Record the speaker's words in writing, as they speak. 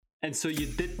And so you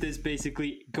did this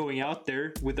basically going out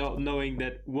there without knowing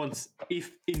that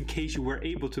if in case you were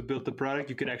able to build the product,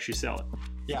 you could actually sell it.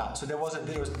 Yeah, so there was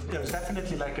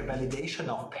definitely like a validation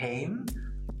of pain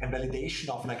and validation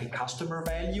of like a customer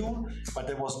value, but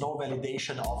there was no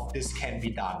validation of this can be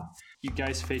done. You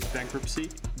guys faced bankruptcy,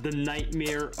 the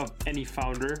nightmare of any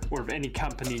founder or of any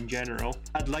company in general.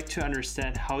 I'd like to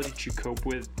understand, how did you cope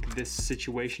with this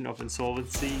situation of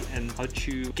insolvency and how did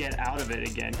you get out of it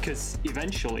again? Because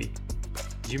eventually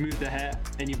you moved ahead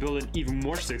and you built an even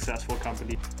more successful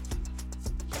company.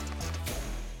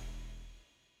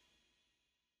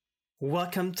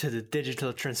 Welcome to the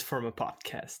Digital Transformer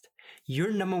Podcast,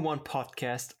 your number one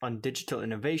podcast on digital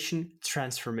innovation,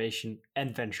 transformation,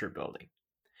 and venture building.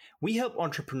 We help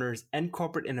entrepreneurs and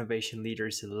corporate innovation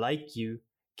leaders like you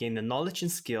gain the knowledge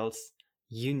and skills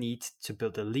you need to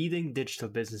build the leading digital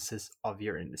businesses of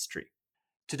your industry.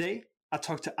 Today, I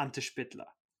talked to Ante Spittler,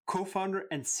 co-founder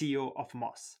and CEO of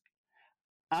Moss.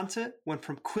 Ante went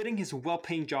from quitting his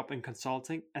well-paying job in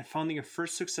consulting and founding a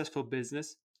first successful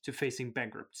business to facing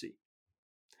bankruptcy.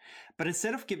 But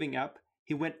instead of giving up,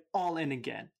 he went all in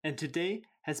again, and today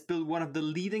has built one of the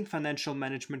leading financial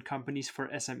management companies for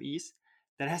SMEs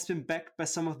that has been backed by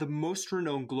some of the most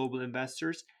renowned global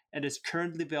investors and is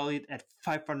currently valued at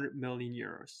 500 million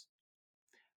euros.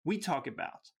 We talk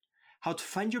about how to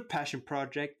find your passion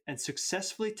project and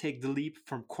successfully take the leap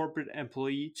from corporate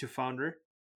employee to founder,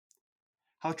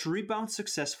 how to rebound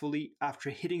successfully after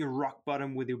hitting a rock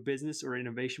bottom with your business or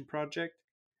innovation project,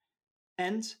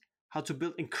 and how to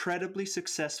build incredibly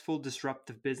successful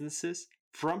disruptive businesses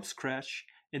from scratch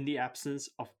in the absence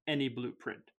of any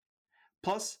blueprint.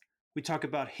 Plus, we talk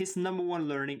about his number one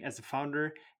learning as a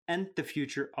founder and the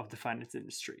future of the finance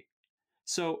industry.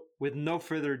 So, with no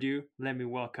further ado, let me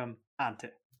welcome Ante.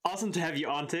 Awesome to have you,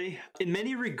 Ante. In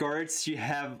many regards, you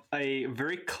have a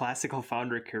very classical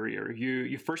founder career.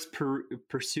 You first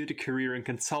pursued a career in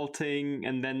consulting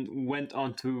and then went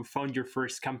on to found your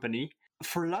first company.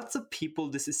 For lots of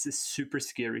people, this is a super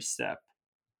scary step.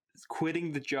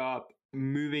 Quitting the job,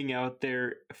 moving out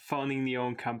there, founding the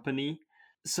own company.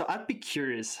 So I'd be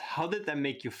curious, how did that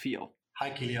make you feel?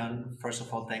 Hi, Kilian. First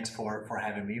of all, thanks for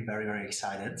having me. Very, very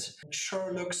excited.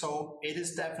 Sure, look, so it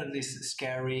is definitely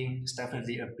scary. It's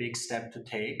definitely a big step to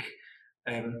take.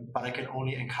 But I can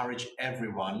only encourage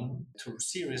everyone to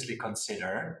seriously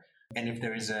consider, and if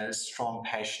there is a strong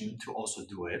passion, to also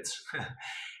do it.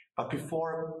 But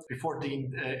before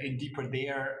digging in deeper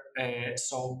there,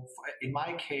 so in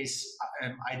my case,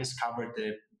 I discovered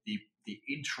the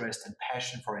interest and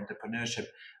passion for entrepreneurship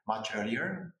much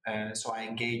earlier. So I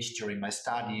engaged during my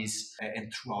studies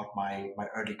and throughout my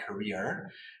early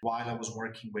career. While I was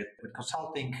working with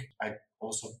consulting, I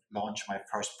also launched my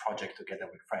first project together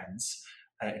with friends.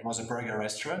 It was a burger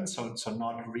restaurant, so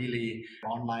not really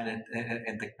online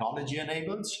and technology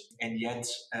enabled, and yet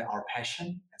our passion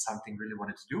and something really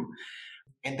wanted to do.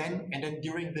 And then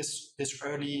during this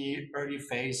early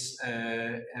phase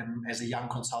as a young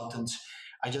consultant,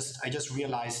 I just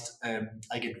realized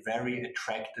I get very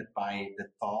attracted by the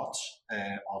thought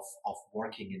of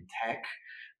working in tech,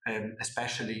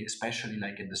 especially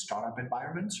like in the startup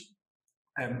environment.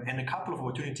 And a couple of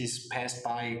opportunities passed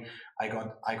by. I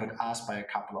got asked by a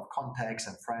couple of contacts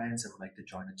and friends that would like to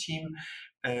join a team,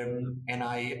 and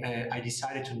I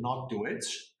decided to not do it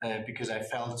because I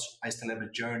felt I still have a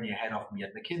journey ahead of me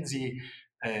at McKinsey.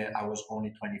 I was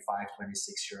only 25,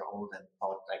 26-year-old and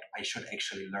thought like I should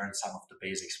actually learn some of the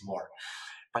basics more.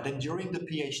 But then during the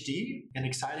PhD, an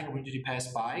exciting opportunity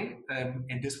passed by,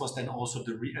 and this was then also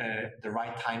the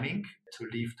right timing to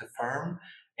leave the firm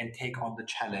and take on the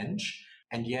challenge.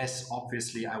 And yes,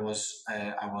 obviously, I was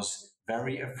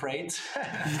very afraid.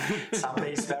 Some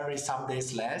days very, some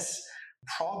days less.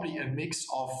 Probably a mix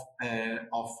of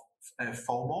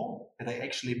FOMO, that I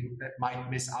actually might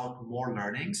miss out more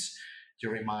learnings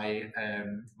during my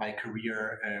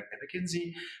career at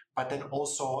McKinsey, but then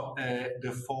also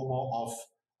the FOMO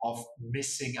of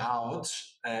missing out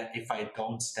if I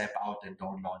don't step out and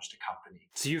don't launch the company.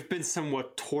 So you've been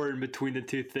somewhat torn between the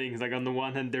two things. Like on the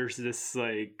one hand, there's this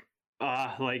like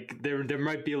there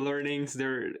might be learnings,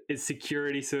 there is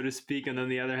security, so to speak, and on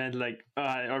the other hand, like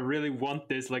I really want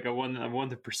this, like I want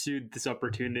to pursue this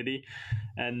opportunity,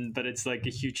 but it's like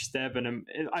a huge step, and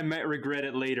I might regret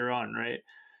it later on, right?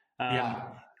 Yeah,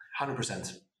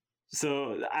 100%.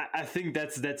 So I think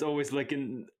that's always like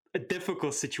a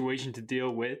difficult situation to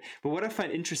deal with. But what I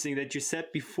find interesting that you said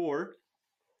before,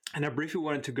 and I briefly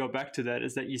wanted to go back to that,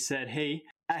 is that you said, hey,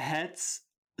 I had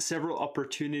several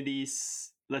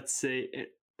opportunities, let's say,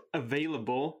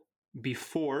 available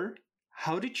before.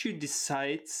 How did you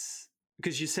decide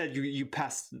because you said you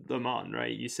passed them on,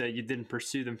 right? You said you didn't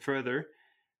pursue them further.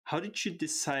 How did you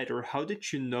decide, or how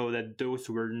did you know that those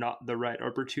were not the right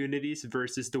opportunities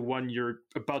versus the one you're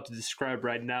about to describe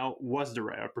right now was the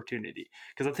right opportunity?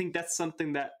 Because I think that's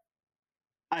something that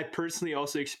I personally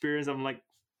also experienced. I'm like,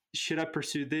 should I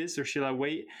pursue this or should I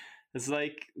wait? It's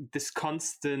like this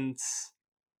constant,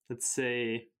 let's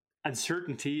say,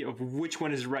 uncertainty of which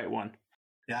one is the right one.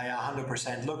 Yeah,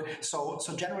 100%. Look, so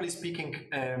generally speaking,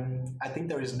 I think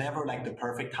there is never like the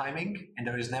perfect timing, and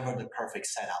there is never the perfect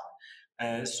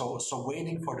setup. So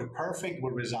waiting for the perfect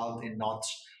will result in not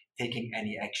taking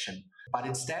any action. But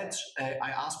instead, I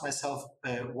asked myself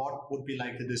what would be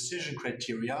like the decision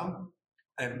criteria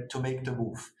to make the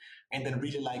move, and then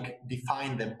really like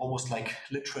define them, almost like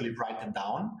literally write them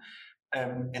down.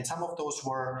 And some of those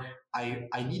were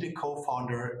I need a co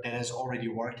founder that has already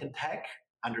worked in tech,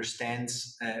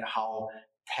 understands how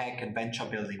tech and venture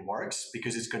building works,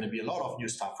 because it's going to be a lot of new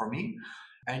stuff for me.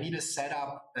 I need a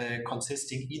setup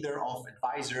consisting either of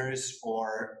advisors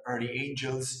or early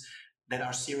angels that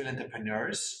are serial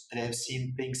entrepreneurs that have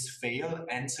seen things fail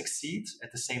and succeed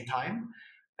at the same time,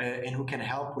 and who can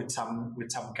help with some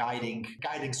guiding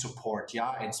support,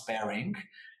 yeah, and sparing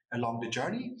along the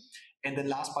journey. And then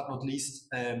last but not least,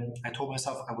 I told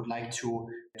myself I would like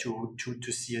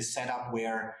to see a setup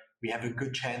where we have a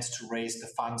good chance to raise the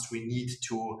funds we need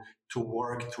to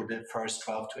work through the first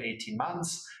 12 to 18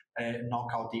 months, knock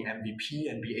out the MVP,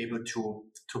 and be able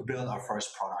to build our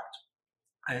first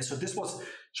product. So this was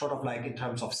sort of like in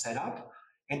terms of setup.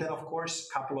 And then, of course,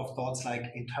 a couple of thoughts like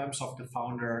in terms of the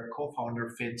founder,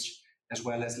 co-founder fit, as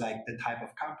well as like the type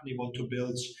of company you want to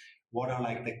build. What are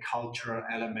like the cultural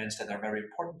elements that are very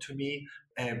important to me?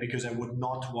 Because I would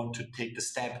not want to take the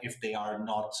step if they are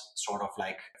not sort of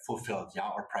like fulfilled, yeah,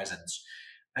 or present.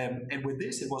 And with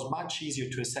this, it was much easier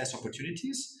to assess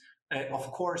opportunities.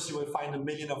 Of course, you will find a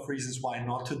million of reasons why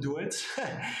not to do it.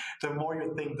 The more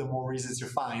you think, the more reasons you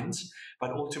find.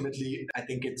 But ultimately, I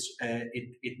think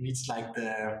it needs like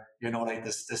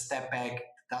the step back.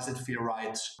 Does it feel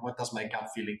right? What does my gut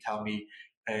feeling tell me?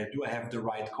 Do I have the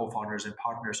right co-founders and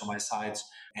partners on my side?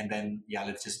 And then, yeah,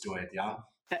 let's just do it. Yeah.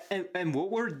 And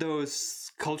what were those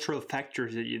cultural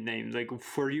factors that you named? Like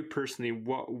for you personally,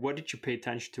 what did you pay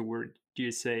attention to? Where do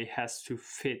you say has to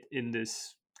fit in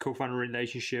this co-founder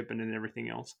relationship and then everything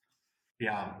else?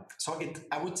 Yeah, so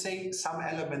I would say some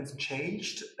elements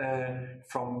changed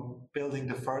from building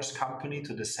the first company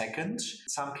to the second.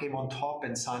 Some came on top,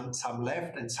 and some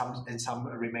left, and some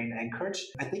remain anchored.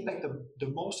 I think like the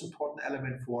most important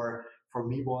element for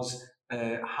me was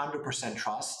 100%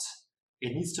 trust.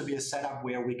 It needs to be a setup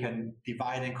where we can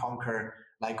divide and conquer,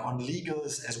 like on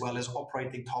legals as well as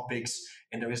operating topics,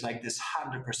 and there is like this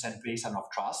 100% baseline of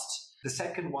trust. The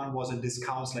second one was a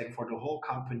discount like for the whole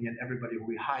company and everybody who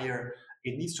we hire.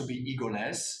 It needs to be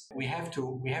egoless. We have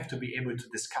to be able to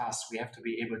discuss. We have to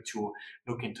be able to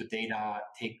look into data,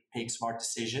 take smart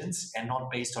decisions, and not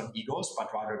based on egos,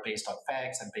 but rather based on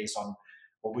facts and based on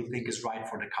what we think is right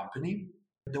for the company.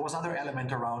 There was another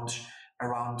element around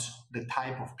the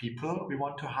type of people we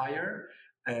want to hire.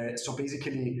 So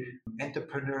basically,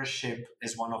 entrepreneurship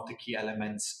is one of the key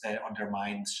elements on their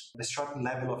minds. A certain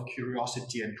level of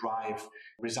curiosity and drive,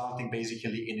 resulting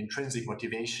basically in intrinsic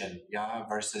motivation, yeah,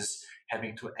 versus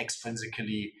having to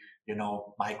extrinsically,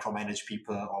 micromanage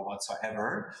people or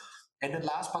whatsoever. And then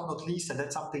last but not least, and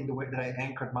that's something the way that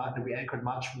we anchored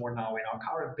much more now in our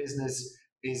current business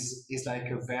is like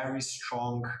a very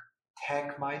strong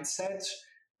tech mindset,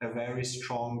 a very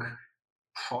strong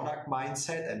product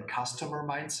mindset and customer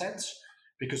mindset,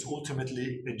 because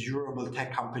ultimately a durable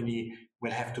tech company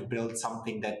will have to build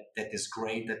something that is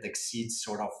great, that exceeds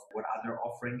sort of what other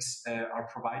offerings are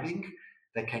providing,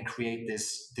 that can create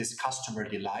this customer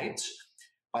delight,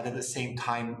 but at the same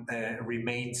time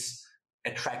remains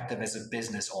attractive as a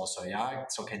business also, yeah,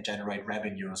 so can generate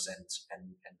revenues and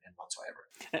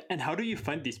whatsoever. And how do you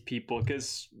find these people?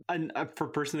 Because for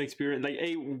personal experience, like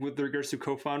with regards to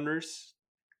co-founders,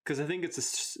 because I think it's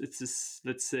a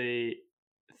let's say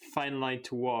fine line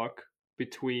to walk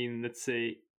between, let's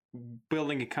say,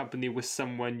 building a company with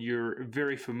someone you're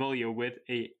very familiar with,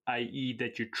 i.e.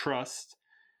 that you trust,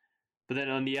 but then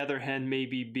on the other hand,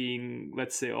 maybe being,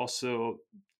 let's say, also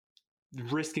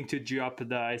risking to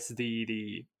jeopardize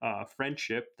the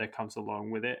friendship that comes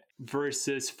along with it,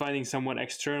 versus finding someone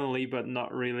externally but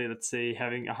not really, let's say,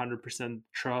 having 100%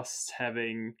 trust,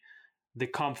 having the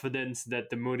confidence that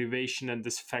the motivation and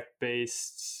this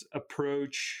fact-based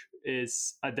approach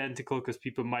is identical, because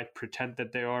people might pretend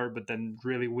that they are, but then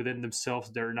really within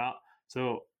themselves they're not.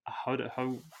 So how do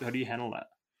you handle that?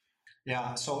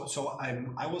 Yeah,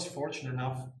 I was fortunate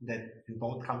enough that in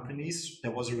both companies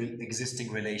there was a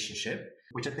existing relationship,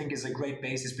 which I think is a great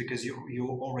basis because you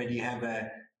already have a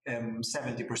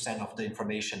 70% of the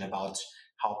information about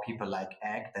how people like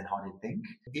act and how they think.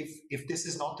 If this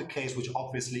is not the case, which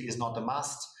obviously is not a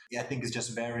must, I think it's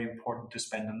just very important to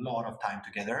spend a lot of time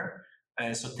together.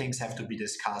 So things have to be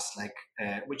discussed, like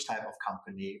which type of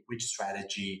company, which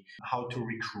strategy, how to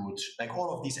recruit, like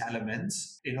all of these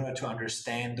elements, in order to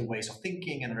understand the ways of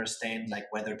thinking and understand like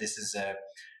whether this is a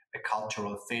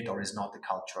cultural fit or is not a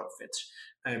cultural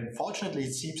fit. Fortunately,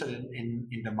 it seems that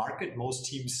in the market, most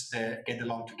teams get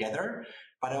along together,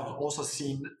 but I've also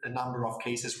seen a number of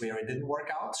cases where it didn't work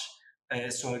out.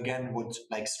 So again, would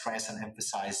like stress and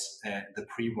emphasize the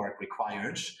pre-work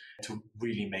required to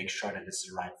really make sure that it's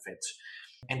the right fit.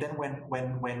 And then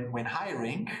when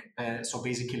hiring, so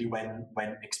basically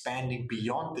when expanding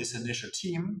beyond this initial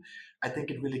team, I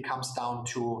think it really comes down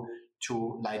to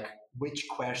like which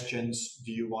questions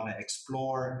do you want to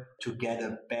explore to get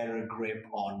a better grip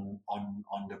on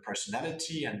the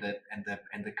personality and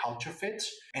the culture fit,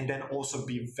 and then also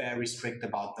be very strict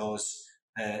about those.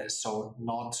 So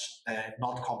not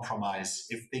compromise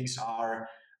if things are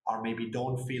maybe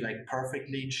don't feel like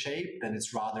perfectly in shape, then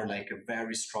it's rather like a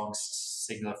very strong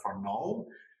signal for no,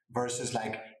 versus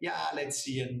like, yeah, let's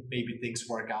see, and maybe things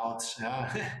work out.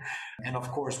 And of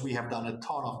course, we have done a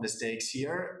ton of mistakes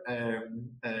here,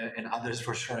 and others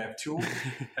for sure have too,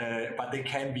 but they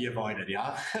can be avoided.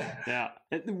 Yeah. Yeah.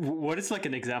 What is like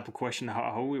an example question?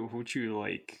 How would you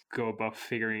like go about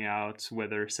figuring out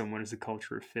whether someone is a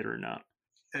culture fit or not?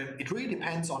 It really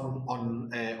depends on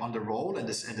the role and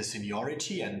the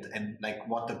seniority and like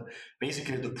what the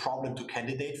basically the problem to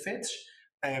candidate fits.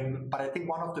 But I think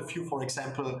one of the few, for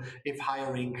example, if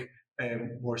hiring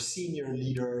more senior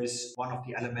leaders, one of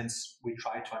the elements we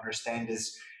try to understand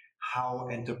is how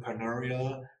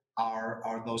entrepreneurial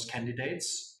are those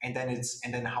candidates, and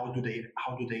then how do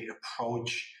they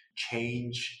approach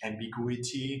change,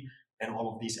 ambiguity, and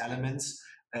all of these elements.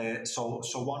 So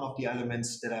one of the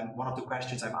elements one of the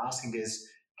questions I'm asking is,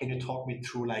 can you talk me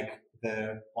through like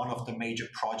the one of the major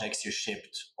projects you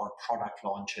shipped or product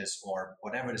launches or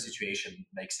whatever the situation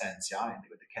makes sense, yeah,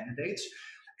 with the candidates,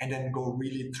 and then go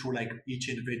really through like each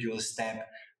individual step,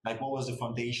 like what was the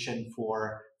foundation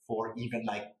for even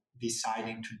like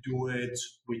deciding to do it,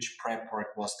 which prep work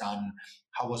was done,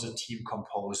 how was the team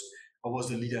composed, what was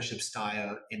the leadership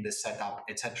style in the setup,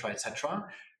 etc., etc.,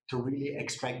 to really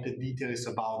extract the details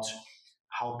about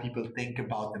how people think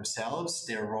about themselves,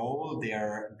 their role,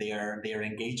 their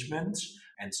engagement,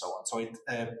 and so on. So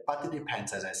but it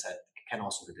depends, as I said. It can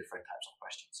also be different types of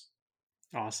questions.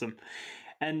 Awesome.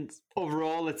 And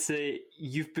overall, let's say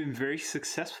you've been very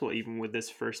successful even with this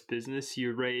first business.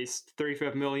 You raised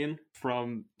 35 million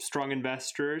from strong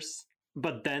investors,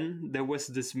 but then there was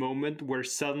this moment where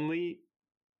suddenly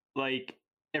like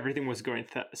everything was going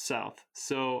south.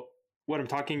 So what I'm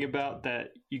talking about, that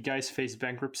you guys faced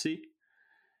bankruptcy,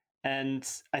 and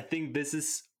I think this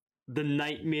is the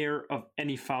nightmare of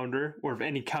any founder or of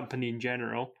any company in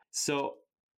general. So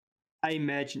I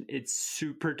imagine it's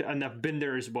super, and I've been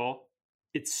there as well.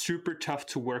 It's super tough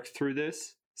to work through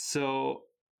this. So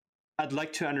I'd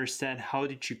like to understand, how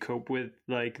did you cope with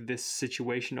like this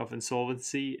situation of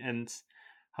insolvency, and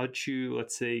how did you,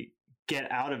 let's say,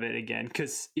 get out of it again?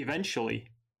 Because eventually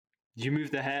you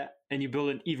moved ahead and you build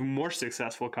an even more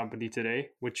successful company today,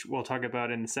 which we'll talk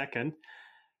about in a second.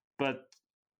 But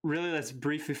really, let's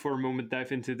briefly for a moment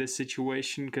dive into this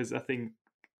situation, because I think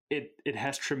it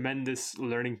has tremendous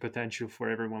learning potential for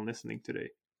everyone listening today.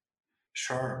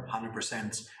 Sure,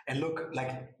 100%. And look,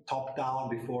 like top down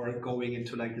before going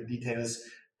into like the details,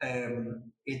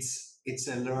 it's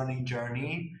a learning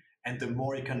journey, and the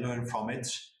more you can learn from it,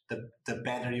 the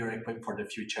better you're equipped for the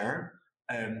future.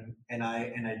 And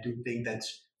I do think that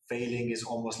failing is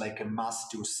almost like a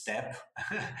must-do step.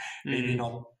 Maybe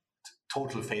not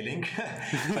total failing,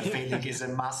 but failing is a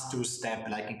must-do step,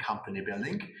 like in company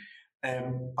building.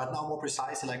 But now more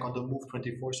precisely, like on the Move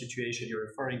 24 situation you're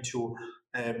referring to,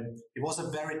 it was a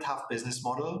very tough business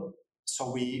model.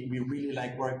 So we really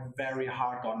like worked very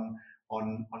hard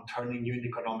on turning unit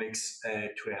economics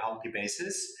to a healthy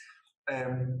basis.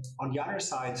 On the other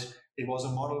side, it was a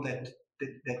model that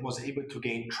was able to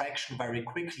gain traction very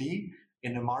quickly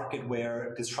in a market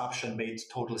where disruption made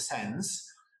total sense.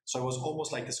 So it was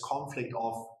almost like this conflict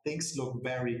of things look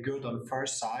very good on the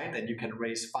first side, and you can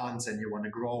raise funds and you want to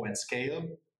grow and scale,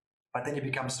 but then it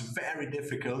becomes very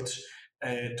difficult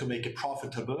to make it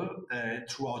profitable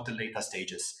throughout the later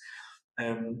stages.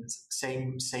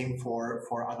 Same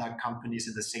for other companies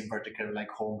in the same vertical like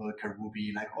Homeworker,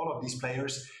 Ruby, like all of these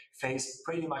players face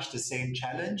pretty much the same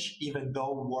challenge, even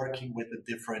though working with a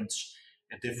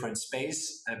different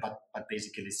space, but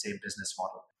basically same business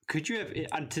model. Could you have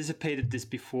anticipated this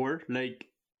before? Like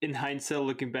in hindsight,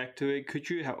 looking back to it, could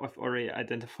you have already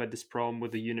identified this problem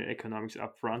with the unit economics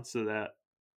upfront so that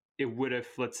it would have,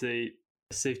 let's say,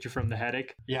 saved you from the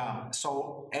headache? Yeah.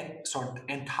 So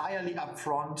entirely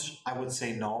upfront, I would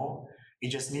say no.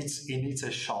 It needs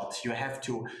a shot. You have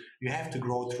to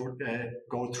go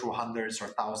through hundreds or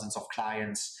thousands of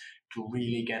clients to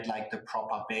really get like the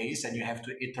proper base, and you have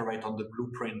to iterate on the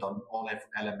blueprint on all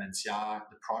elements. Yeah,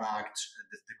 the product,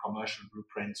 the commercial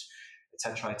blueprint,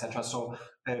 etc., etc. So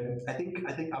I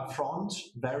think upfront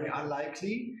very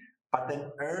unlikely, but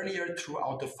then earlier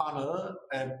throughout the funnel,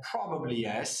 probably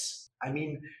yes. I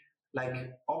mean, like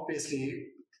obviously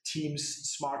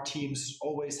smart teams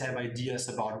always have ideas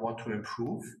about what to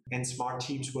improve, and smart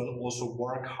teams will also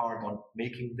work hard on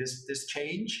making this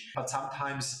change, but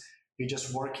sometimes you're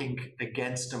just working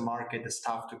against the market. It's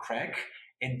tough to crack,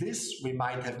 and this we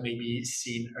might have maybe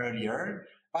seen earlier,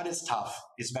 but it's tough.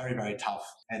 It's very, very tough,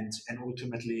 and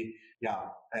ultimately, yeah,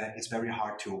 it's very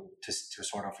hard to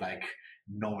sort of like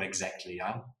know exactly.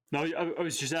 Yeah. No, I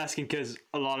was just asking because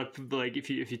a lot of people, like if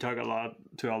you talk to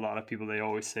a lot of people, they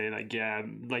always say like, yeah,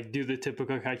 like do the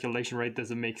typical calculation, right?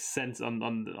 Does it make sense on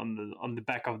the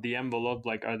back of the envelope?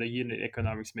 Like, are the unit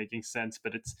economics making sense?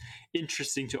 But it's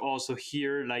interesting to also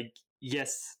hear like,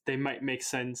 yes, they might make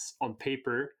sense on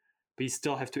paper, but you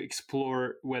still have to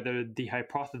explore whether the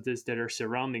hypotheses that are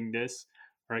surrounding this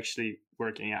are actually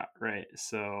working out, right?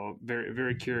 So very,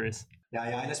 very curious.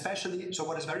 Yeah, and especially so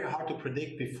what is very hard to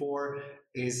predict before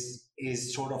is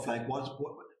sort of like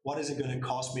what is it going to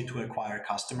cost me to acquire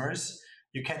customers.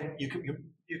 You can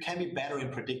be better in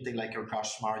predicting like your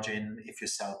gross margin if you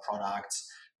sell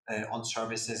products. On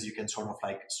services, you can sort of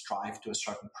like strive to a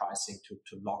certain pricing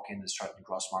to lock in a certain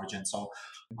gross margin. So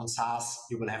on SaaS,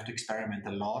 you will have to experiment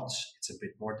a lot. It's a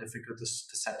bit more difficult to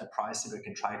set the price. You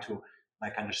can try to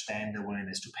like understand the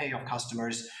willingness to pay of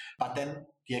customers, but then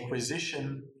the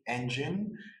acquisition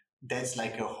engine, that's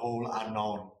like a whole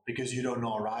unknown because you don't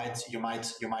know, right? You might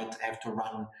have to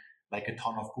run like a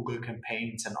ton of Google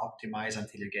campaigns and optimize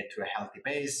until you get to a healthy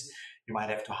base. You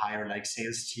might have to hire like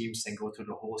sales teams and go through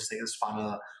the whole sales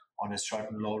funnel on a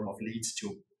certain load of leads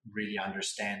to really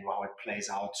understand how it plays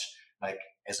out like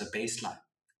as a baseline.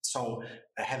 So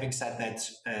having said that,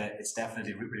 it's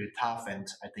definitely really tough, and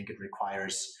I think it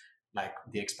requires like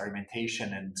the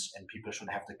experimentation, and people should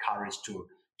have the courage to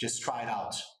just try it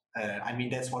out. I mean,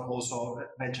 that's what also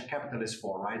venture capital is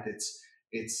for, right?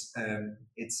 It's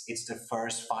the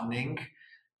first funding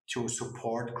to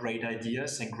support great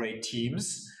ideas and great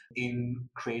teams in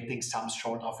creating some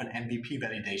sort of an MVP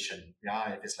validation.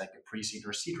 Yeah, if it's like a pre-seed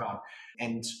or seed round,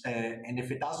 and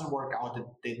if it doesn't work out, it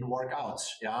didn't work out.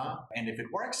 Yeah, and if it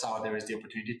works out, there is the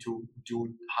opportunity to do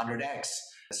 100x.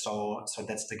 So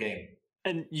that's the game.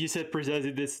 And you said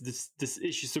precisely this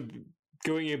issue. So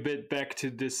going a bit back to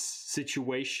this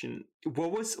situation,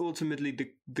 what was ultimately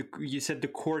the you said the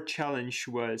core challenge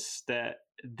was that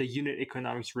the unit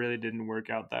economics really didn't work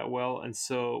out that well, and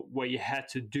so what you had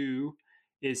to do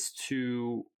is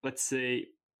to, let's say,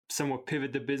 somewhat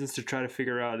pivot the business to try to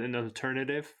figure out an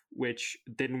alternative, which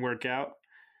didn't work out,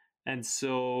 and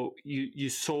so you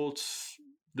sold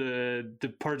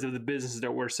the parts of the business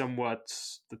that were somewhat,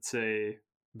 let's say,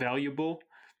 valuable,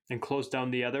 and closed down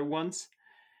the other ones.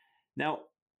 Now,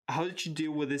 how did you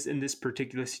deal with this in this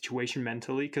particular situation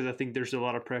mentally? Because I think there's a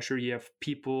lot of pressure. You have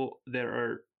people that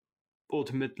are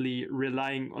ultimately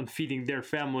relying on feeding their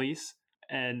families.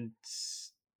 And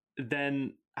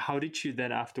then how did you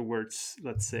then afterwards,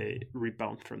 let's say,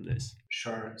 rebound from this?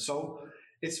 Sure. So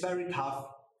it's very tough.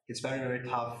 It's very, very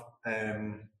tough.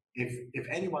 If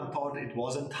anyone thought it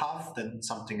wasn't tough, then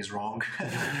something is wrong.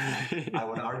 I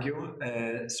would argue.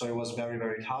 So it was very,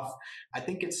 very tough. I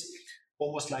think it's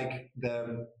almost like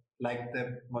the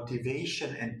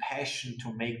motivation and passion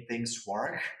to make things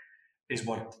work is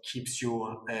what keeps you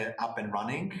up and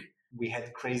running. We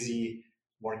had crazy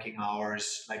working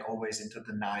hours, like always into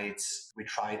the nights. We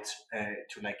tried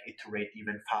to like iterate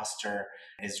even faster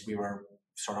as we were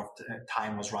sort of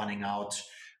time was running out,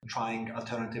 trying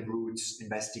alternative routes,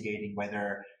 investigating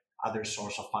whether other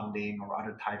source of funding or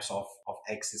other types of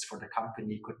exits for the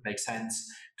company could make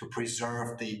sense to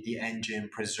preserve the engine,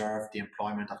 preserve the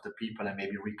employment of the people, and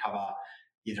maybe recover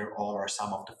either all or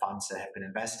some of the funds that have been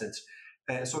invested.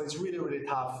 So it's really, really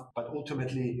tough. But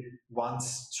ultimately,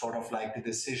 once sort of like the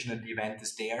decision and the event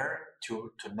is there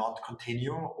to not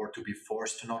continue or to be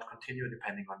forced to not continue,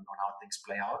 depending on how things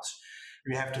play out,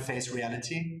 you have to face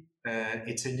reality.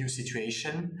 It's a new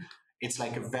situation. It's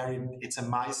like it's a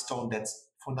milestone that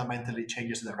fundamentally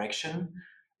changes the direction.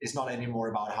 It's not anymore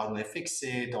about how do I fix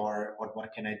it or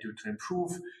what can I do to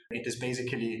improve. It is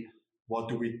basically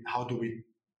how do we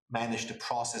manage the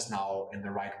process now in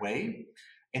the right way.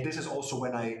 And this is also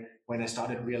when I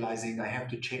started realizing I have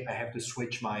to change, I have to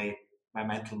switch my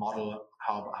mental model,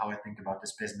 how I think about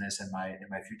this business and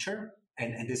my future.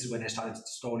 And this is when I started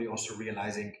slowly also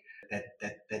realizing that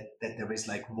there is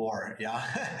like more. Yeah.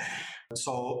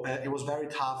 So it was very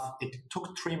tough. It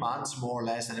took 3 months more or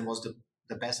less, and it was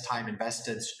the best time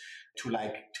invested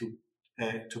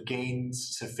to gain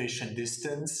sufficient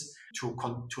distance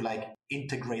to like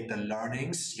integrate the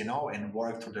learnings, and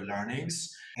work through the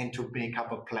learnings and to make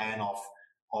up a plan of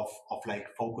like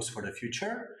focus for the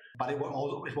future. But it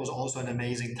was also an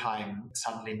amazing time,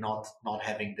 suddenly not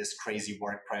having this crazy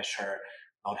work pressure,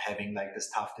 not having like this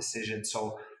tough decision.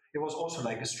 So it was also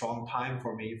like a strong time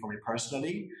for me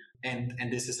personally. And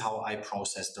this is how I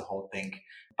process the whole thing.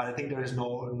 But I think there is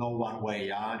no one way.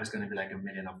 Yeah, there's going to be like a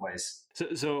million of ways.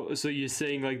 So you're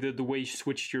saying like the way you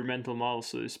switched your mental model,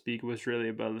 so to speak, was really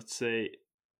about, let's say,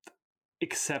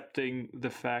 accepting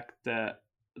the fact that,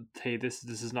 hey, this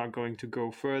is not going to go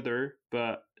further,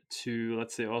 but to,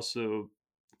 let's say, also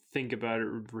think about it,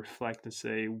 reflect, and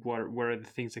say what are the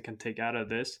things I can take out of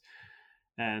this,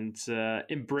 and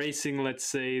embracing, let's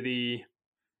say,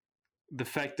 the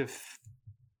fact of,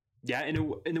 yeah,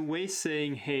 in a way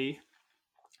saying, hey,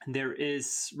 there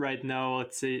is right now,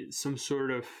 let's say, some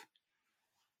sort of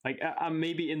like I'm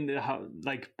maybe in the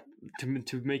like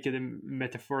to make it a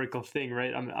metaphorical thing,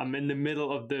 right? I'm in the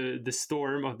middle of the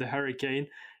storm of the hurricane,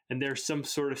 and there's some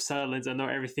sort of silence. I know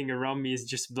everything around me is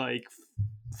just like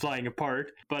flying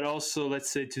apart, but also, let's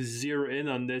say, to zero in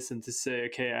on this and to say,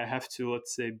 okay, I have to,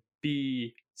 let's say,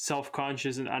 be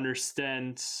self-conscious and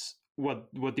understand what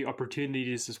the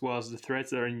opportunities as well as the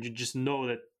threats are, and you just know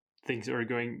that things are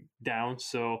going down.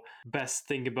 So best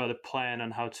think about a plan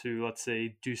on how to, let's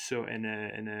say, do so in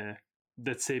a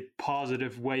let's say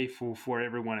positive way for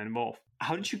everyone involved.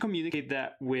 How did you communicate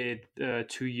that with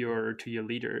to your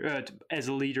leader, as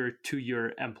a leader, to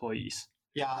your employees?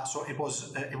 Yeah, so it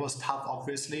was tough,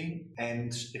 obviously,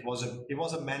 and it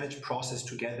was a managed process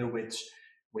together with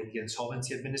the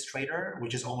insolvency administrator,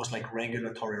 which is almost like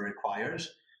regulatory required.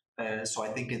 So I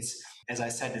think it's, as I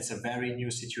said, it's a very new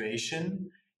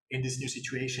situation. In this new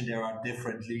situation, there are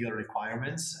different legal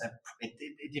requirements.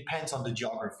 It depends on the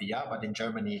geography, yeah, but in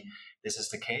Germany, this is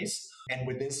the case. And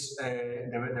with this,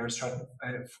 there are certain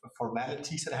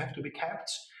formalities that have to be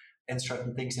kept and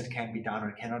certain things that can be done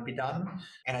or cannot be done.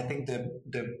 And I think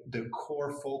the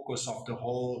core focus of the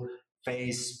whole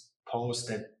phase post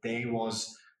that day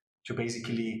was to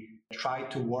basically try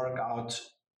to work out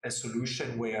a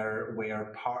solution where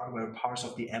parts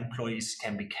of the employees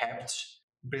can be kept,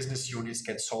 business units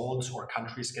get sold or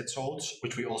countries get sold,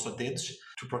 which we also did,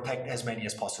 to protect as many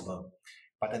as possible.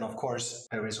 But then, of course,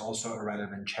 there is also a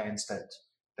relevant chance that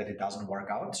it doesn't work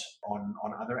out on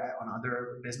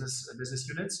other business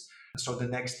units. So the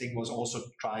next thing was also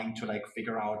trying to like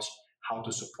figure out how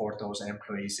to support those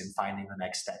employees in finding the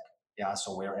next step. Yeah,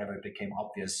 so wherever it became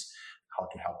obvious, how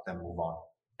to help them move on.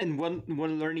 And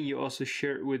one learning you also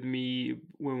shared with me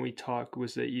when we talked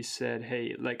was that you said,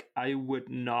 hey, like I would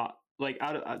not like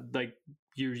like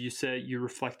you said you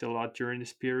reflect a lot during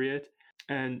this period,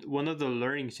 and one of the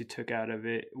learnings you took out of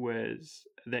it was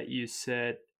that you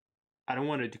said, I don't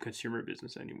want to do consumer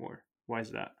business anymore. Why is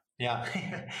that? Yeah.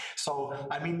 So,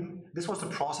 I mean, this was the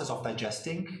process of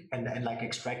digesting and like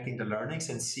extracting the learnings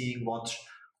and seeing what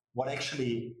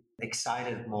actually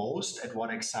excited most and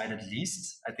what excited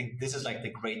least. I think this is like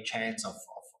the great chance of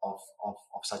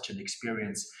such an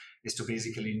experience, is to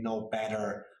basically know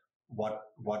better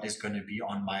what is going to be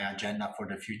on my agenda for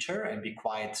the future and be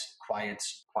quite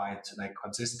like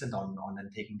consistent on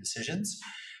then taking decisions.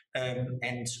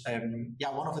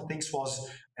 Yeah, one of the things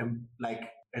was like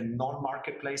a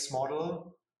non-marketplace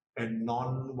model, a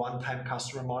non-one-time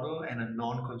customer model, and a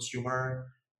non-consumer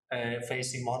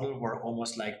facing model were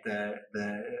almost like the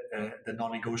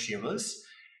non-negotiables.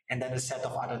 And then a set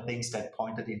of other things that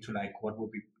pointed into like what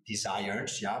would be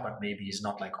desired, yeah, but maybe is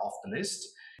not like off the list.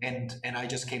 And I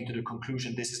just came to the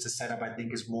conclusion this is the setup I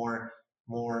think is more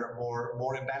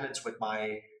in balance with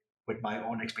my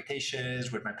own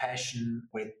expectations, with my passion,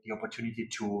 with the opportunity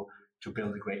to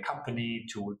build a great company,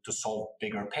 to solve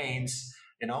bigger pains,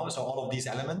 so all of these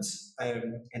elements.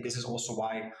 And this is also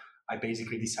why I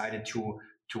basically decided to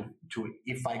to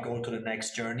if I go to the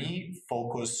next journey,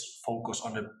 focus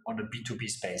on the B2B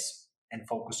space and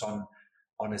focus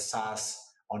on a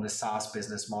SaaS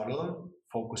business model,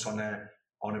 focus on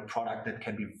a product that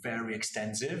can be very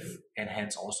extensive and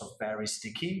hence also very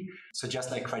sticky. So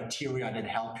just like criteria that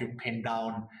help you pin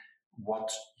down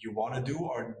what you want to do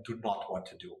or do not want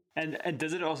to do. And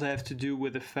does it also have to do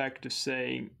with the fact of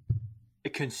saying a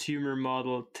consumer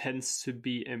model tends to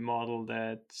be a model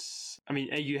that, I mean,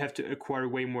 you have to acquire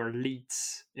way more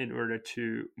leads in order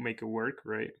to make it work,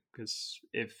 right? Because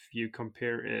if you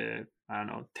compare a, I don't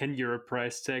know, 10 euro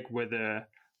price tag with a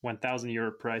 1,000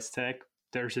 euro price tag,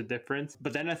 there's a difference.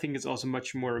 But then I think it's also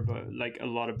much more about like a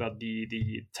lot about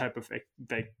the type of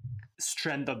like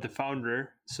strength of the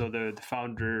founder. So the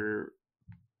founder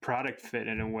product fit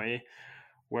in a way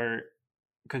where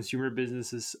consumer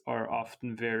businesses are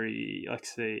often very, like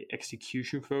say,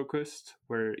 execution focused,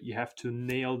 where you have to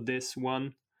nail this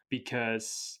one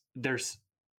because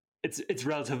it's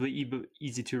relatively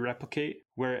easy to replicate.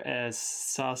 Whereas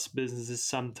SaaS businesses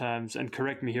sometimes, and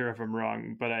correct me here if I'm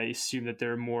wrong, but I assume that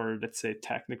they're more, let's say,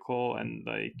 technical, and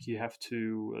like you have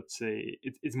to, let's say,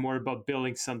 it's more about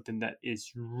building something that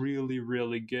is really,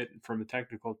 really good from a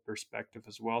technical perspective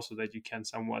as well, so that you can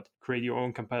somewhat create your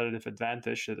own competitive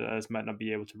advantage that others might not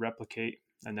be able to replicate,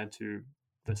 and then to,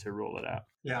 let's say, roll it out.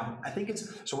 Yeah, I think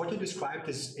it's so. What you described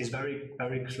is very,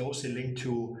 very closely linked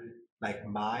to like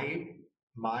my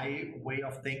way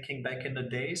of thinking back in the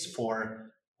days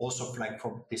for also like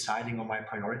for deciding on my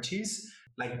priorities.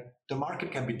 Like the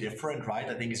market can be different, right?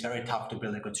 I think it's very tough to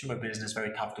build a consumer business,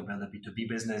 very tough to build a B2B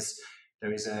business.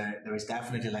 There is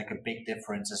definitely like a big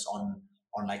differences on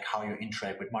like how you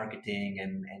interact with marketing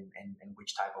and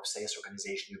which type of sales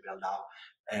organization you build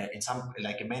out. In some,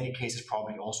 like in many cases,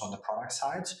 probably also on the product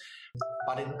side.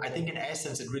 But I think in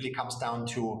essence, it really comes down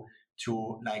to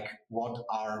like what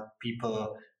are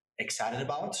people excited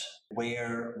about,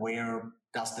 where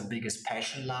does the biggest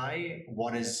passion lie,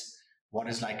 what is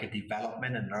like a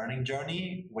development and learning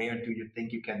journey, where do you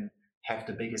think you can have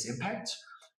the biggest impact.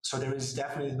 So there is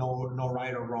definitely no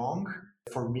right or wrong.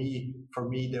 For me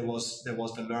there was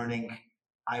the learning.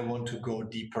 I want to go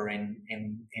deeper in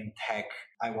tech.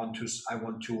 I want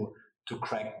to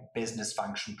crack business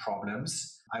function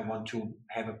problems. I want to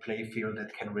have a play field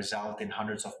that can result in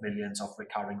hundreds of millions of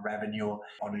recurring revenue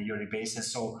on a yearly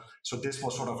basis. So this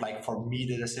was sort of like for me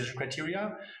the decision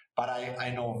criteria. But I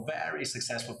know very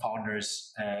successful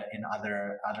founders in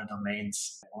other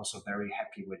domains also very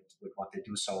happy with what they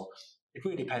do. So it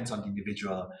really depends on the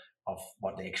individual of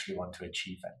what they actually want to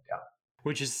achieve. And yeah.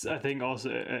 Which is, I think, also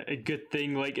a good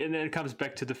thing. Like, and then it comes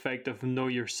back to the fact of know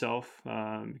yourself,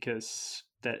 because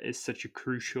that is such a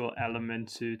crucial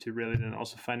element to really then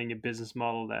also finding a business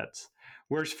model that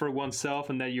works for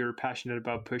oneself and that you're passionate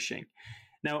about pushing.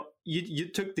 Now, you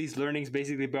took these learnings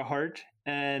basically by heart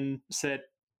and said,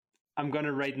 I'm going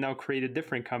to right now create a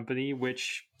different company,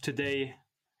 which today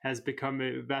has become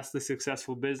a vastly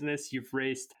successful business. You've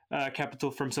raised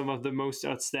capital from some of the most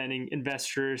outstanding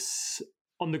investors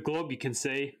on the globe, you can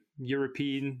say.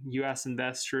 European, US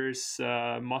investors.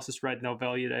 Moss is right now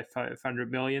valued at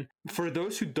 500 million. For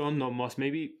those who don't know Moss,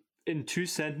 maybe in 2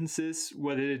 sentences,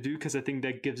 what did it do? Because I think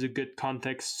that gives a good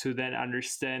context to then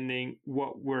understanding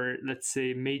what were, let's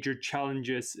say, major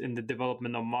challenges in the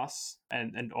development of Moss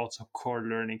and also core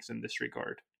learnings in this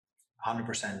regard.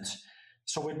 100%.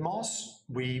 So with Moss,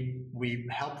 we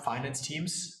help finance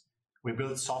teams. We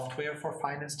build software for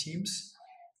finance teams.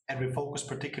 And we focus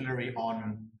particularly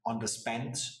on the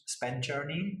spend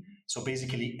journey. So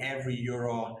basically every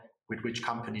euro with which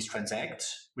companies transact,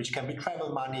 which can be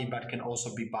travel money, but can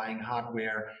also be buying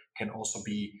hardware, can also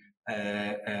be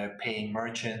paying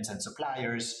merchants and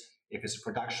suppliers, if it's a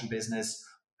production business,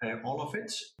 all of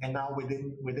it. And now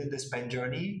within the spend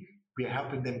journey, we are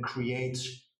helping them create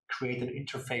an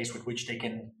interface with which they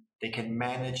can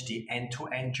manage the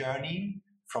end-to-end journey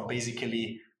from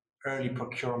basically early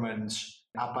procurement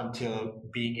up until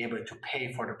being able to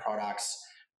pay for the products,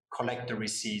 collect the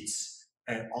receipts,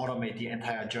 automate the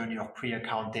entire journey of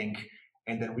pre-accounting,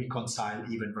 and then reconcile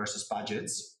even versus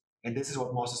budgets. And this is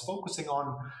what Moss is focusing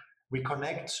on. We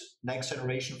connect next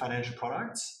generation financial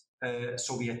products.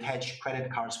 So we attach credit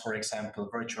cards, for example,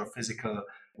 virtual, physical,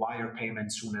 wire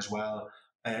payments soon as well,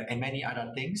 and many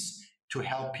other things to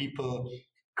help people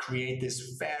create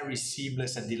this very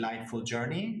seamless and delightful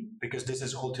journey, because this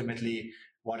is ultimately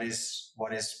what is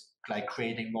like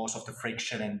creating most of the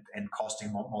friction and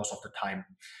costing most of the time.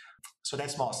 So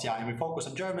that's Moss, yeah. And we focus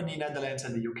on Germany, Netherlands,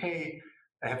 and the UK.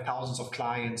 I have thousands of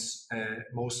clients,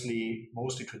 mostly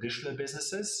traditional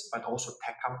businesses, but also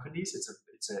tech companies.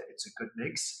 It's a good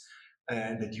mix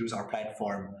that use our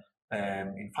platform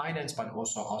in finance, but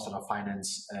also outside of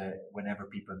finance whenever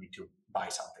people need to buy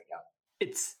something. Yeah.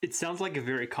 It sounds like a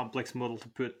very complex model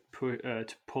to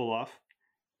to pull off.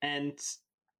 And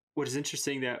what is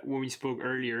interesting that when we spoke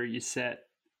earlier, you said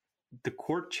the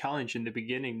core challenge in the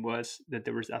beginning was that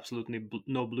there was absolutely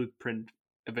no blueprint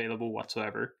available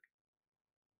whatsoever.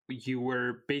 You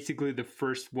were basically the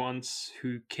first ones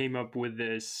who came up with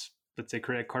this, let's say,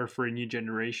 credit card for a new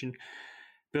generation,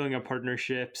 building up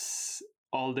partnerships.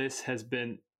 All this has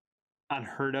been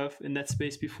unheard of in that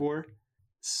space before.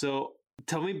 So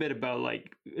tell me a bit about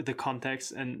like the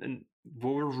context and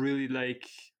what were really like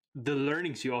the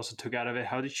learnings you also took out of it.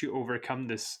 How did you overcome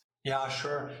this? Yeah,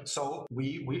 sure. So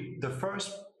we the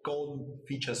first golden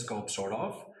feature scope sort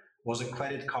of was a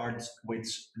credit card with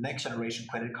next generation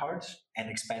credit cards and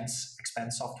expense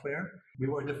software. We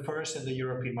were the first in the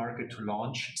European market to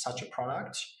launch such a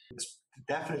product. It's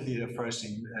definitely the first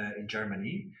in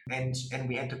Germany, and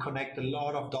we had to connect a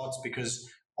lot of dots because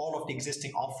all of the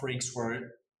existing offerings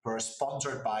were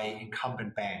sponsored by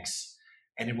incumbent banks,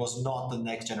 and it was not the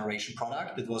next generation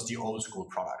product. It was the old school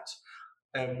product.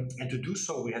 And to do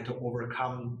so, we had to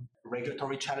overcome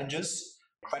regulatory challenges.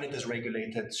 Credit is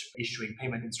regulated, issuing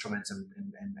payment instruments and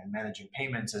managing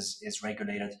payments is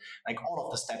regulated. Like all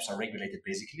of the steps are regulated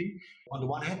basically. On the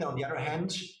one hand, and on the other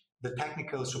hand, the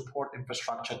technical support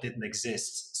infrastructure didn't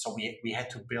exist. So we had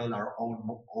to build our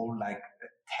own like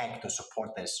tech to support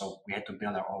this. So we had to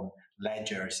build our own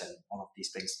ledgers and all of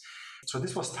these things. So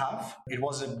this was tough. It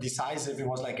was it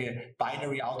was like a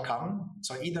binary outcome.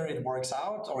 So either it works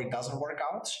out or it doesn't work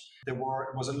out.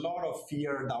 Was a lot of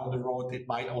fear down the road. It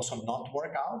might also not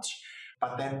work out.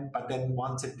 But then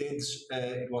once it did,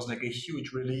 it was like a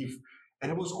huge relief.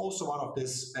 And it was also one of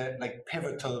these like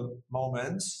pivotal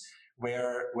moments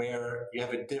where you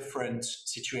have a different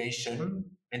situation,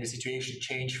 and the situation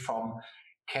changed from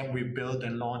can we build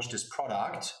and launch this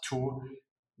product to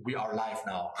we are live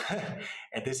now.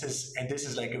 And this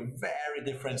is like a very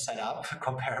different setup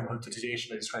comparable to the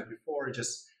situation I described before,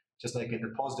 just like in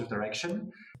the positive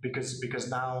direction, because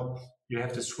now you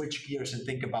have to switch gears and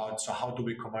think about, so how do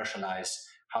we commercialize?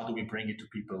 How do we bring it to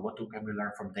people? Can we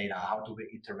learn from data? How do we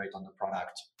iterate on the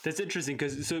product? That's interesting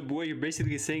because so what you're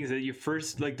basically saying is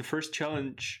that the first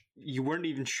challenge, you weren't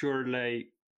even sure, like,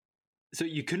 so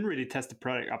you couldn't really test the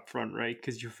product up front, right?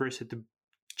 Because you first had to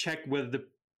check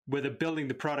whether building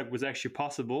the product was actually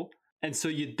possible. And so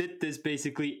you did this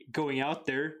basically going out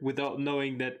there without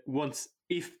knowing that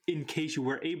if in case you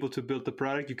were able to build the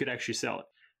product, you could actually sell it.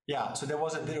 Yeah, so there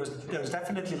was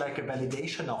definitely like a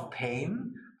validation of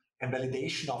pain and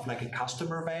validation of like a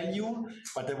customer value,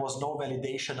 but there was no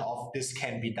validation of this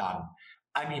can be done.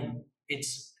 I mean,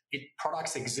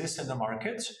 products exist in the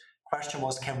market. Question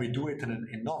was, can we do it in an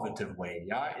innovative way?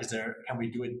 Yeah, can we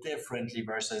do it differently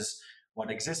versus what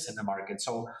exists in the market?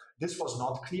 So this was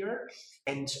not clear,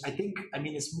 and I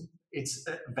mean it's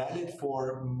valid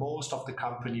for most of the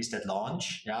companies that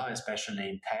launch, yeah, especially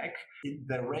in tech.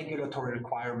 The regulatory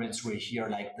requirements were here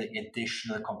like the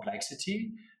additional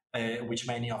complexity, which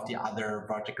many of the other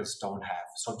verticals don't have.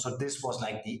 So this was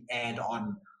like the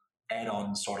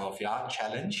add-on sort of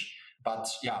challenge. But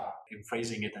yeah, in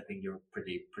phrasing it, I think you're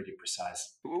pretty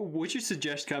precise. Would you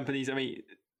suggest companies? I mean,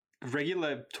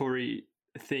 regulatory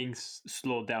things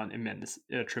slow down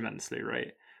tremendously,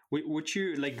 right? Would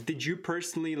you did you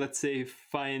personally, let's say,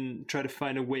 try to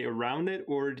find a way around it,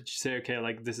 or did you say, okay,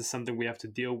 like this is something we have to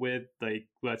deal with, like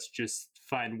let's just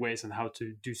find ways on how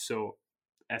to do so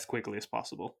as quickly as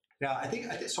possible? Yeah, I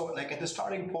think so. Like at the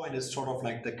starting point is sort of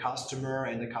like the customer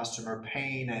and the customer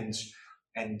pain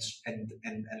and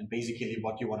basically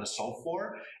what you want to solve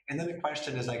for, and then the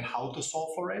question is like how to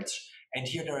solve for it. And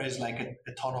here there is like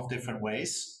a ton of different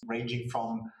ways, ranging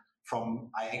from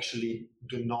I actually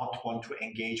do not want to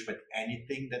engage with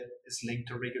anything that is linked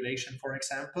to regulation, for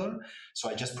example. So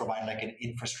I just provide like an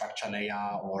infrastructure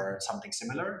layer or something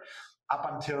similar, up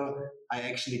until I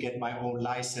actually get my own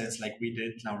license, like we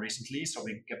did now recently. So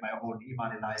we get my own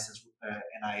email license,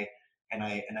 and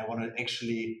I want to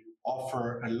actually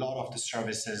offer a lot of the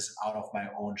services out of my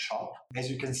own shop.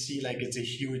 As you can see, like it's a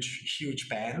huge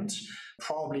band.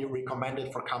 Probably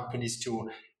recommended for companies to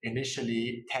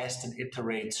initially test and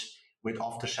iterate with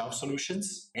off-the-shelf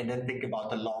solutions, and then think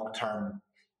about the long-term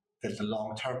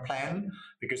plan,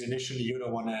 because initially you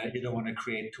don't want to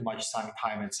create too much sunk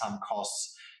time and sunk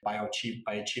costs by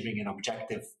achieving an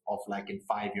objective of like in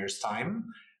 5 years time,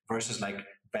 versus like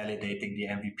validating the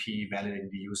MVP,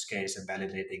 validating the use case, and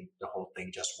validating the whole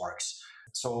thing just works.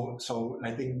 So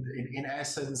I think in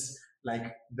essence,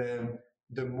 like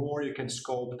the more you can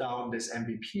scope down this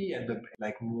MVP and the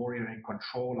like more you're in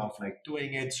control of like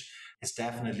doing it is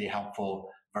definitely helpful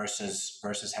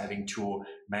versus having to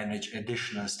manage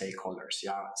additional stakeholders,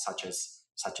 yeah, such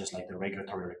as like the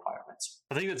regulatory requirements.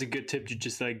 I think that's a good tip to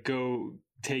just like go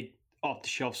take off the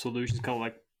shelf solutions, kind of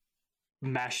like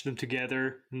mash them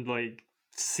together and like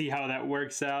see how that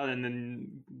works out, and then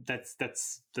that's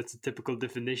a typical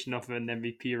definition of an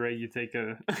MVP, right? You take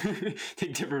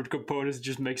take different components,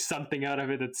 just make something out of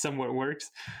it that somewhat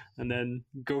works, and then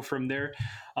go from there.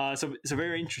 So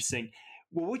very interesting.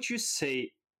 What would you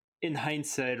say, in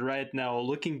hindsight, right now,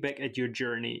 looking back at your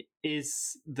journey,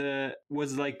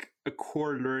 was like a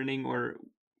core learning, or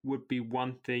would be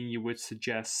one thing you would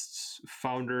suggest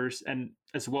founders and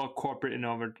as well corporate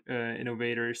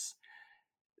innovators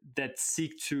that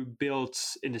seek to build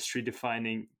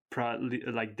industry-defining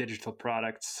like digital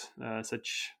products,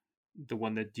 such the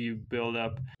one that you build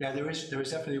up? Yeah, there is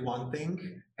definitely one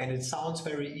thing, and it sounds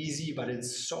very easy, but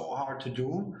it's so hard to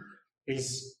do.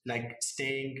 Is like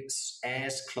staying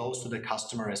as close to the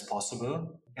customer as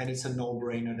possible, and it's a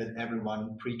no-brainer that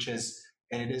everyone preaches,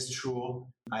 and it is true.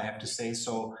 I have to say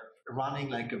so. Running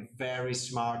like a very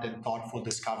smart and thoughtful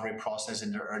discovery process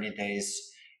in the early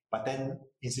days, but then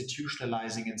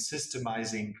institutionalizing and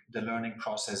systemizing the learning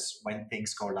process when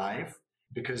things go live,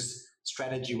 because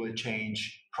strategy will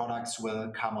change, products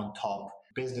will come on top,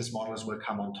 business models will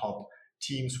come on top,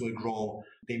 teams will grow,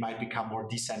 they might become more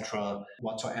decentral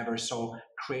whatsoever. So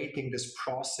creating this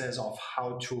process of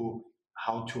how to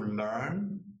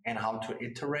learn and how to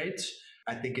iterate,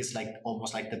 I think is like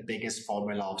almost like the biggest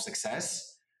formula of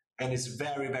success. And it's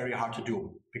very, very hard to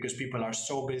do because people are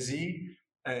so busy.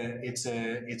 It's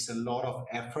a lot of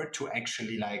effort to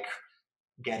actually like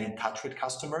get in touch with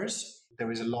customers.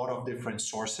 There is a lot of different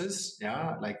sources,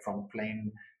 yeah, like from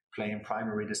plain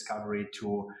primary discovery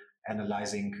to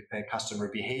analyzing customer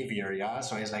behavior, yeah.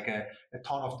 So it's like a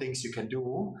ton of things you can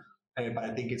do, but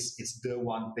I think it's the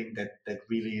one thing that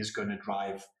really is going to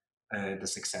drive the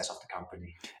success of the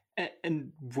company.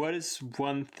 And what is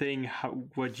one thing,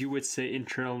 what you would say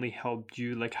internally helped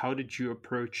you? Like, how did you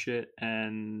approach it?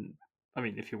 And I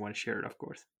mean, if you want to share it, of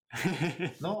course.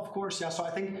 No, of course, yeah. So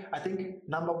I think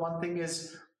number one thing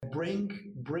is bring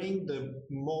the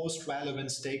most relevant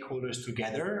stakeholders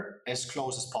together as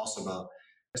close as possible.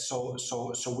 So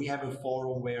we have a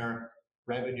forum where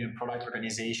revenue and product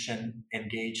organization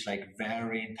engage like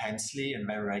very intensely and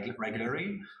very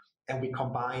regularly, and we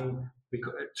combine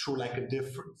through like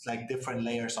different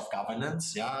layers of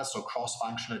governance. Yeah, so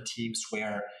cross-functional teams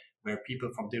where people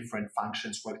from different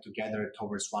functions work together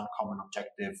towards one common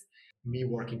objective. Me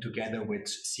working together with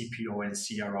CPO and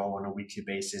CRO on a weekly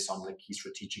basis on the key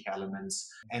strategic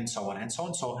elements, and so on and so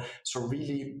on. So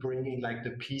really bringing like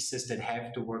the pieces that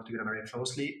have to work together very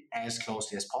closely, as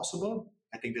closely as possible.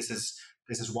 I think this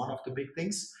is one of the big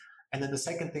things. And then the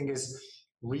second thing is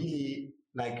really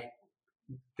like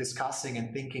discussing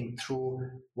and thinking through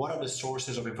what are the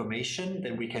sources of information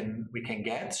that we can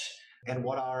get, and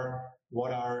what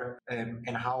are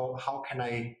and how can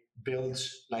I build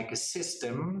like a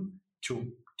system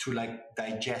to like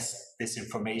digest this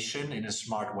information in a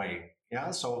smart way.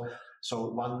 Yeah. So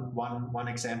one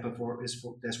example is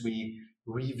as we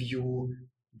review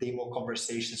demo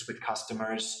conversations with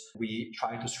customers, we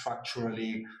try to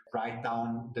structurally write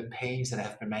down the pains that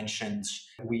have been mentioned.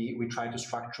 We try to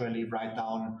structurally write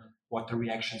down what the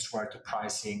reactions were to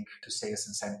pricing, to sales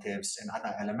incentives, and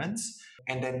other elements,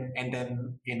 and then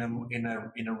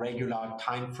in a regular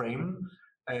time frame,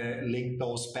 link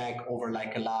those back over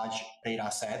like a large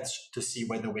data set to see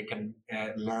whether we can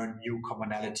learn new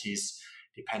commonalities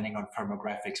depending on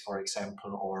firmographics, for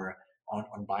example, or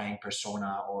on buying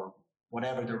persona, or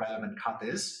whatever the relevant cut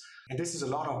is. And this is a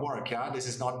lot of work. Yeah, this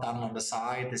is not done on the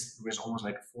side. This is almost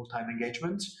like a full-time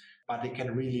engagement, but it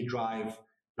can really drive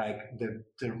like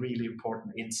the really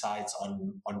important insights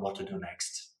on what to do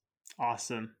next.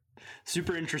 Awesome.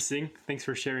 Super interesting. Thanks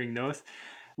for sharing those.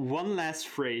 One last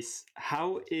phrase.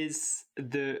 How is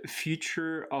the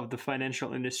future of the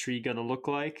financial industry going to look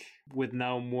like with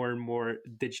now more and more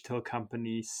digital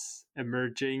companies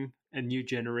emerging, a new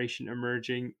generation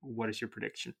emerging? What is your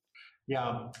prediction?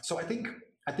 Yeah, so I think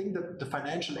that the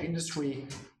financial industry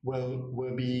will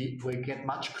get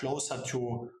much closer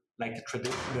to like the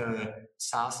traditional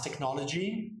SaaS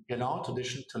technology,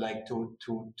 tradition to like to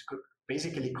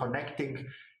basically connecting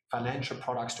financial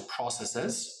products to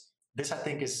processes. This I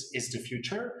think is the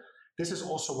future. This is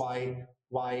also why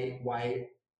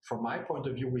from my point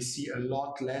of view we see a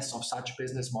lot less of such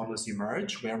business models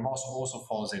emerge, where MOS also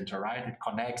falls into, right? It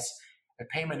connects a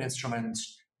payment instrument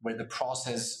with the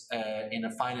process in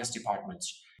a finance department.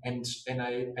 And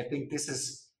I think this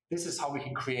is how we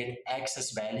can create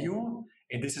excess value.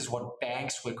 And this is what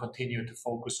banks will continue to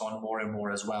focus on more and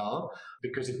more as well,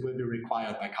 because it will be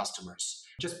required by customers.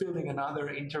 Just building another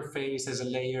interface as a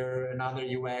layer, another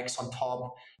UX on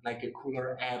top, like a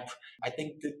cooler app. I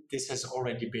think that this has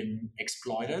already been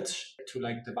exploited to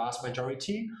like the vast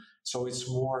majority. So it's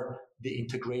more the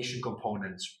integration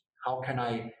component. How can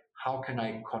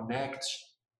I connect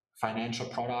financial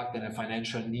product and a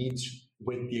financial need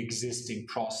with the existing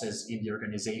process in the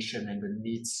organization and the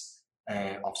needs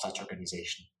of such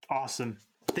organization? Awesome.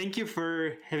 Thank you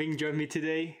for having joined me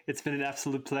today. It's been an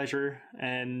absolute pleasure.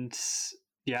 And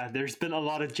yeah, there's been a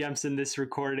lot of gems in this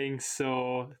recording.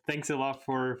 So thanks a lot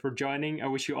for joining. I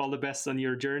wish you all the best on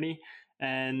your journey.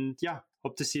 And yeah,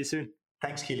 hope to see you soon.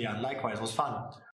 Thanks, Kilian. Likewise, it was fun.